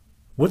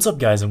What's up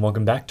guys, and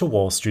welcome back to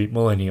Wall Street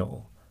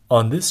Millennial.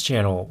 On this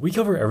channel, we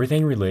cover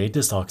everything related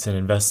to stocks and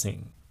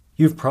investing.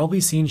 You've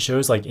probably seen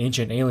shows like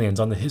Ancient Aliens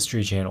on the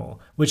History Channel,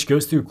 which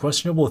goes through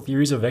questionable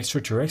theories of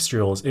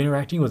extraterrestrials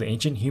interacting with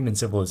ancient human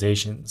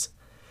civilizations.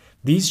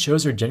 These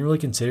shows are generally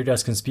considered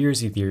as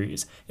conspiracy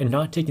theories and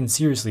not taken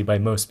seriously by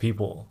most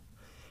people.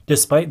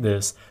 Despite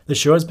this, the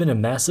show has been a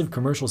massive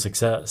commercial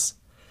success.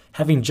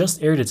 Having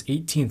just aired its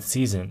 18th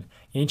season,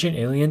 Ancient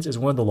Aliens is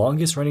one of the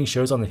longest running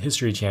shows on the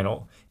History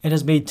Channel and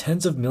has made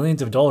tens of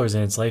millions of dollars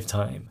in its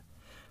lifetime.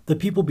 The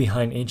people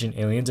behind Ancient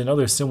Aliens and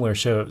other similar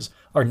shows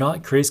are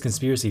not crazed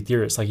conspiracy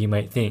theorists like you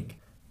might think,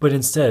 but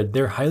instead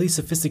they're highly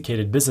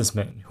sophisticated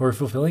businessmen who are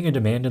fulfilling a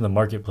demand in the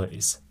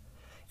marketplace.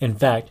 In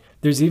fact,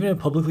 there's even a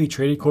publicly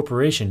traded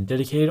corporation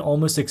dedicated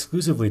almost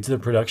exclusively to the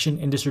production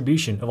and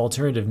distribution of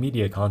alternative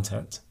media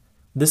content.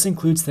 This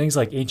includes things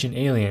like Ancient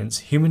Aliens,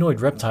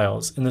 humanoid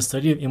reptiles, and the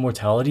study of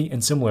immortality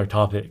and similar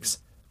topics.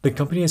 The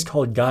company is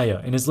called Gaia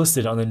and is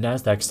listed on the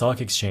Nasdaq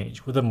Stock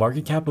Exchange with a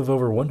market cap of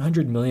over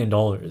 $100 million.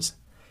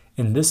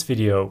 In this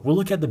video, we'll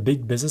look at the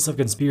big business of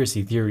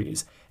conspiracy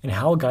theories and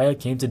how Gaia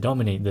came to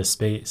dominate this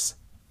space.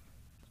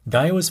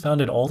 Gaia was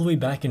founded all the way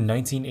back in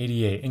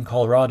 1988 in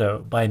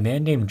Colorado by a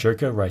man named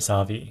Jirka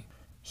Rysavy.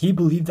 He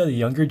believed that the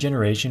younger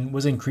generation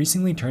was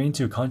increasingly turning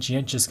to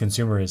conscientious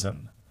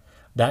consumerism.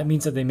 That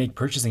means that they make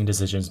purchasing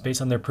decisions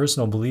based on their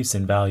personal beliefs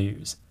and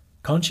values.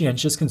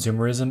 Conscientious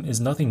consumerism is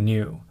nothing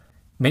new.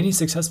 Many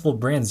successful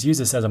brands use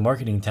this as a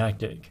marketing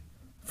tactic.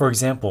 For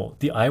example,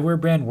 the eyewear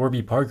brand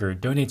Warby Parker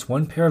donates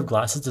one pair of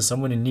glasses to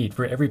someone in need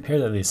for every pair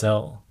that they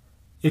sell.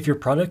 If your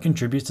product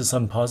contributes to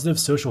some positive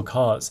social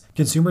cause,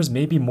 consumers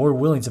may be more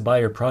willing to buy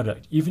your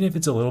product even if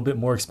it's a little bit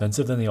more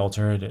expensive than the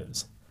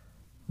alternatives.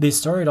 They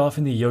started off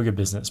in the yoga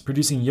business,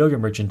 producing yoga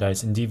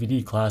merchandise and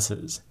DVD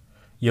classes.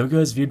 Yoga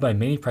is viewed by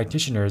many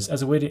practitioners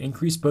as a way to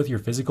increase both your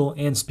physical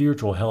and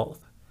spiritual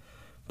health.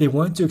 They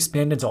wanted to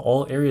expand into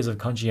all areas of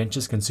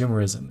conscientious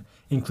consumerism,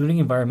 including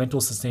environmental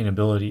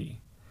sustainability.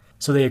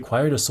 So they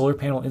acquired a solar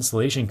panel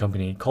installation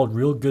company called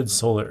Real Goods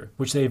Solar,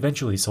 which they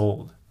eventually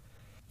sold.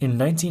 In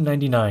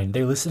 1999,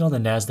 they listed on the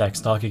Nasdaq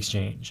Stock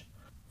Exchange.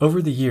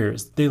 Over the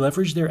years, they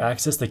leveraged their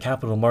access to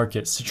capital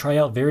markets to try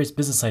out various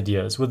business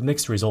ideas with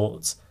mixed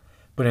results.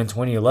 But in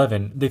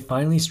 2011, they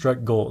finally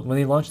struck gold when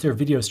they launched their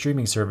video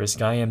streaming service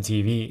Gaia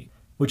TV,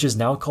 which is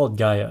now called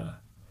Gaia.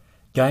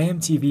 Gaia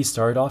TV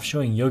started off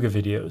showing yoga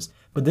videos,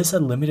 but this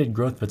had limited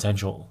growth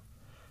potential.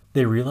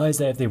 They realized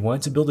that if they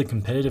wanted to build a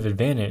competitive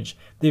advantage,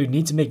 they would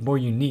need to make more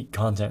unique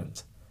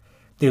content.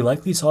 They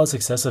likely saw the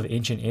success of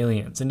Ancient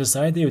Aliens and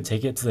decided they would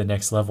take it to the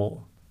next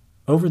level.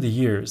 Over the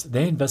years,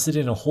 they invested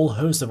in a whole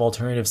host of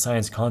alternative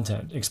science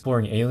content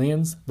exploring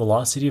aliens, the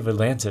lost city of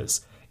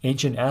Atlantis,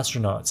 ancient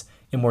astronauts,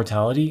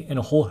 immortality, and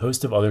a whole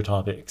host of other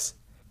topics.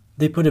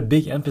 They put a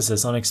big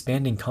emphasis on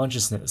expanding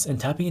consciousness and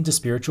tapping into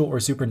spiritual or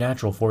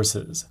supernatural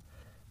forces.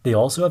 They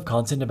also have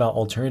content about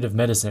alternative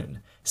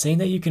medicine, saying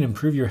that you can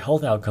improve your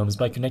health outcomes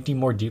by connecting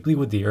more deeply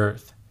with the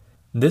earth.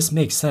 This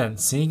makes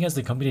sense, seeing as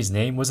the company's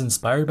name was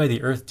inspired by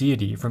the earth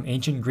deity from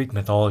ancient Greek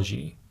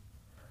mythology.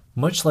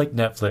 Much like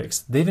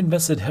Netflix, they've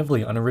invested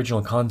heavily on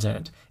original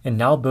content and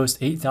now boast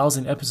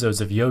 8,000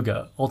 episodes of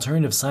yoga,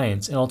 alternative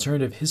science, and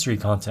alternative history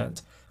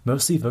content,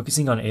 mostly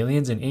focusing on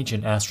aliens and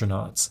ancient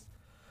astronauts.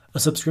 A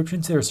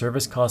subscription to their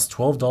service costs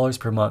 $12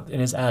 per month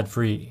and is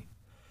ad-free.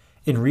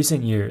 In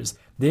recent years,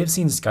 they have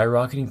seen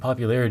skyrocketing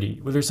popularity,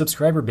 with their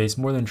subscriber base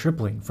more than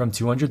tripling from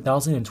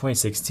 200,000 in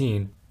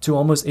 2016 to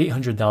almost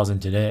 800,000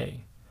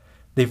 today.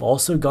 They've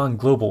also gone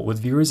global with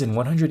viewers in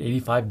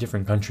 185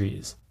 different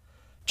countries.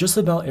 Just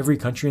about every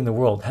country in the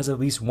world has at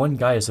least one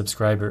Gaia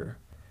subscriber.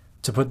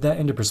 To put that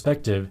into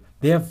perspective,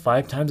 they have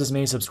 5 times as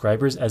many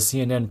subscribers as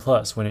CNN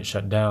Plus when it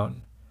shut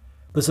down.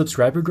 The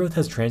subscriber growth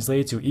has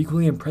translated to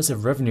equally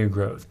impressive revenue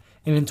growth,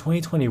 and in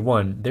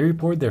 2021, they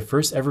reported their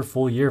first ever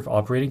full year of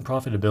operating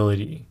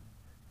profitability.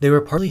 They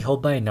were partly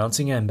helped by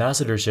announcing an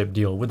ambassadorship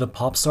deal with the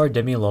pop star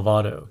Demi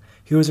Lovato,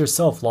 who has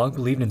herself long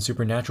believed in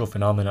supernatural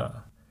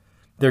phenomena.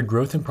 Their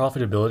growth and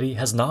profitability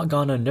has not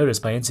gone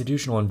unnoticed by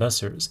institutional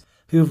investors,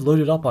 who have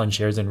loaded up on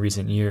shares in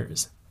recent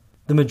years.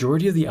 The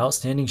majority of the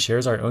outstanding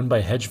shares are owned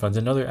by hedge funds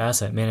and other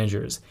asset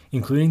managers,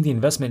 including the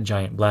investment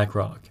giant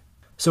BlackRock.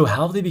 So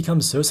how have they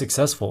become so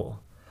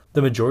successful?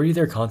 The majority of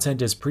their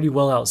content is pretty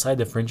well outside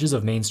the fringes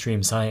of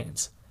mainstream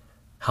science.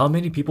 How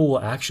many people will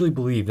actually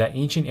believe that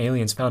ancient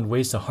aliens found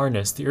ways to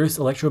harness the Earth's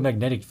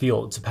electromagnetic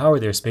field to power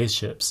their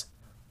spaceships?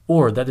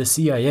 Or that the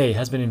CIA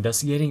has been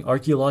investigating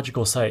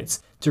archaeological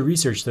sites to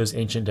research those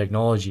ancient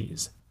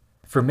technologies?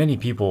 For many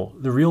people,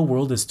 the real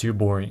world is too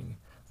boring.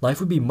 Life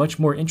would be much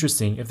more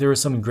interesting if there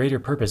was some greater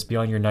purpose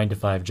beyond your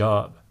 9-to-5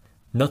 job.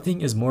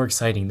 Nothing is more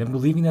exciting than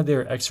believing that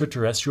there are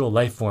extraterrestrial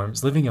life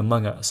forms living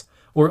among us,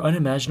 or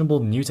unimaginable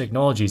new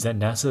technologies that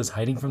NASA is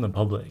hiding from the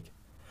public.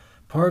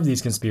 Part of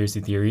these conspiracy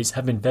theories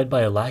have been fed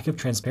by a lack of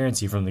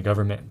transparency from the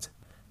government.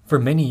 For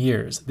many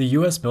years, the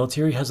US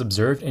military has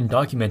observed and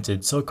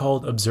documented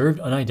so-called observed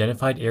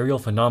unidentified aerial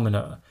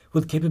phenomena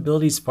with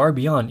capabilities far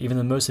beyond even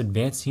the most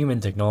advanced human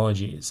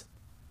technologies.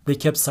 They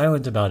kept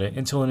silent about it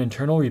until an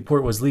internal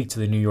report was leaked to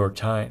the New York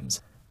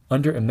Times.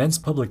 Under immense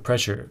public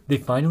pressure, they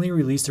finally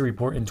released a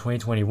report in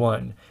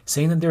 2021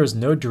 saying that there is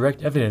no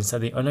direct evidence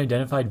that the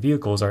unidentified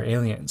vehicles are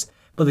aliens,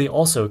 but they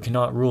also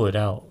cannot rule it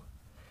out.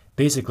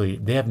 Basically,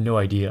 they have no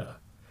idea.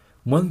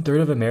 1/3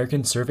 of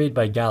Americans surveyed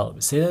by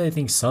Gallup say that they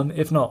think some,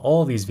 if not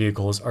all, of these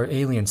vehicles are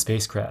alien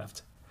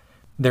spacecraft.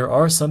 There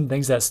are some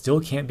things that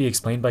still can't be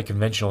explained by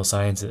conventional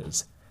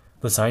sciences.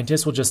 The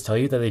scientists will just tell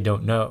you that they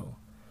don't know.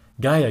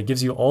 Gaia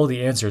gives you all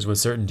the answers with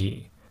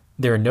certainty.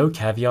 There are no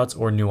caveats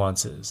or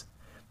nuances.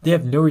 They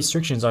have no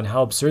restrictions on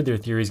how absurd their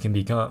theories can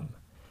become.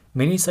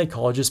 Many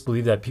psychologists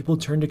believe that people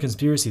turn to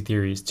conspiracy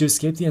theories to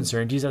escape the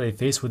uncertainties that they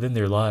face within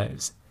their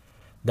lives.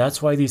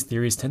 That's why these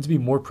theories tend to be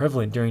more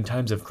prevalent during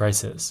times of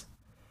crisis.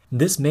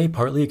 This may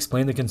partly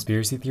explain the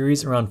conspiracy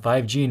theories around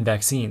 5G and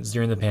vaccines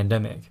during the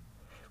pandemic.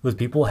 With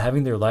people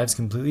having their lives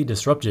completely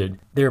disrupted,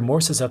 they are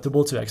more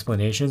susceptible to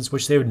explanations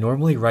which they would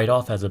normally write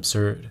off as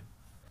absurd.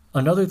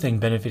 Another thing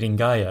benefiting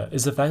Gaia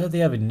is the fact that they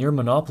have a near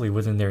monopoly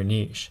within their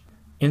niche.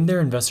 In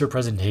their investor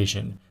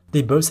presentation,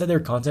 they boast that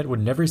their content would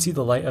never see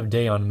the light of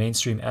day on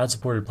mainstream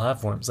ad-supported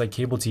platforms like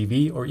cable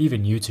TV or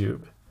even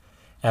YouTube.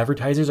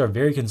 Advertisers are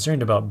very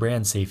concerned about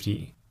brand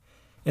safety.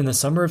 In the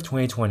summer of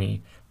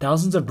 2020,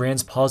 thousands of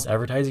brands paused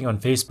advertising on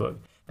Facebook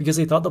because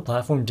they thought the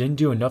platform didn't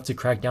do enough to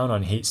crack down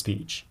on hate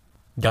speech.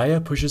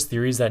 Gaia pushes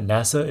theories that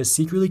NASA is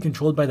secretly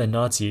controlled by the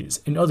Nazis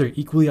and other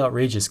equally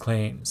outrageous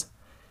claims.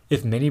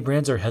 If many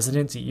brands are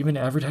hesitant to even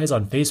advertise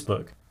on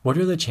Facebook, what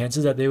are the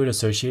chances that they would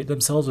associate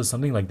themselves with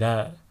something like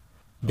that?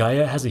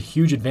 Gaia has a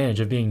huge advantage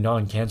of being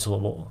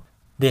non-cancelable.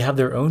 They have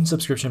their own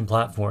subscription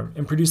platform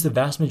and produce the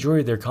vast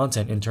majority of their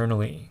content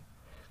internally.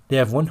 They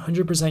have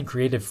 100%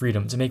 creative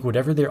freedom to make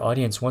whatever their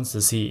audience wants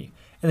to see,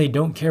 and they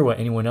don't care what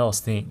anyone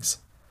else thinks.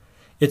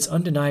 It's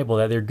undeniable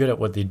that they're good at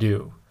what they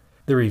do.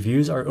 The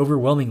reviews are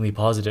overwhelmingly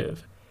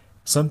positive.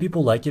 Some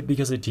people like it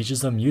because it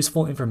teaches them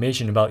useful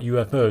information about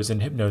UFOs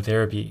and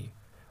hypnotherapy.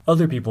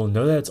 Other people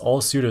know that it's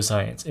all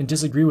pseudoscience and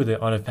disagree with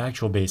it on a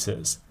factual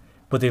basis,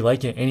 but they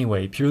like it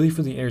anyway purely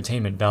for the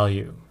entertainment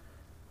value.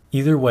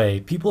 Either way,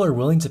 people are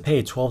willing to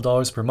pay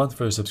 $12 per month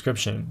for a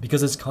subscription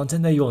because it's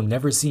content that you'll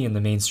never see in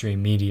the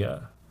mainstream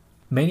media.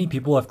 Many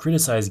people have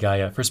criticized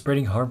Gaia for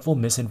spreading harmful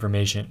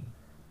misinformation.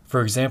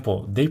 For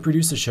example, they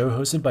produced a show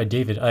hosted by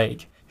David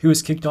Icke, who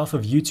was kicked off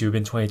of YouTube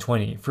in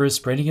 2020 for his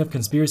spreading of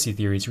conspiracy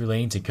theories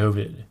relating to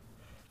COVID.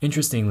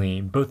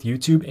 Interestingly, both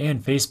YouTube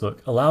and Facebook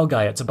allow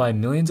Gaia to buy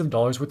millions of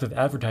dollars worth of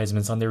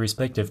advertisements on their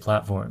respective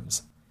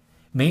platforms.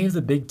 Many of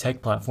the big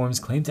tech platforms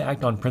claim to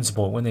act on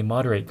principle when they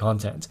moderate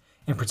content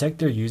and protect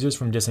their users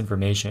from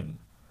disinformation.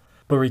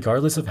 But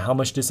regardless of how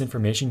much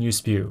disinformation you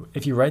spew,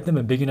 if you write them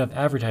a big enough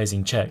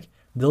advertising check,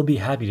 they'll be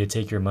happy to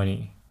take your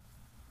money.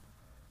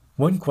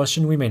 One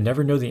question we may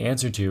never know the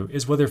answer to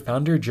is whether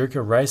founder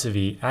Jirka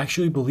Rysavy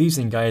actually believes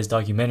in Gaia's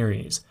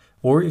documentaries,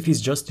 or if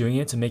he's just doing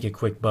it to make a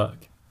quick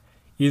buck.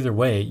 Either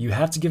way, you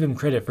have to give him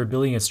credit for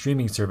building a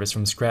streaming service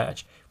from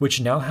scratch, which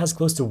now has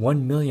close to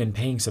 1 million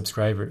paying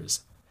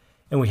subscribers.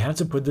 And we have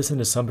to put this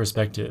into some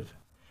perspective.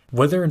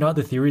 Whether or not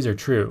the theories are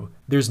true,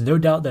 there's no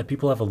doubt that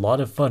people have a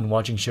lot of fun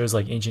watching shows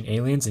like Ancient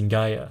Aliens and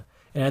Gaia,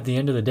 and at the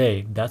end of the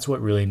day, that's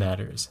what really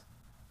matters.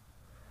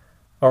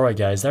 Alright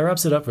guys, that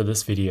wraps it up for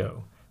this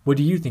video. What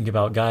do you think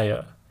about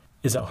Gaia?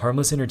 Is it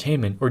harmless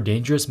entertainment or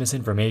dangerous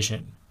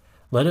misinformation?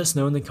 Let us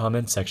know in the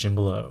comments section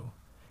below.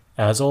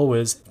 As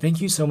always,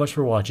 thank you so much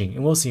for watching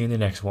and we'll see you in the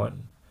next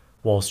one.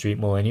 Wall Street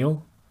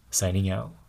Millennial, signing out.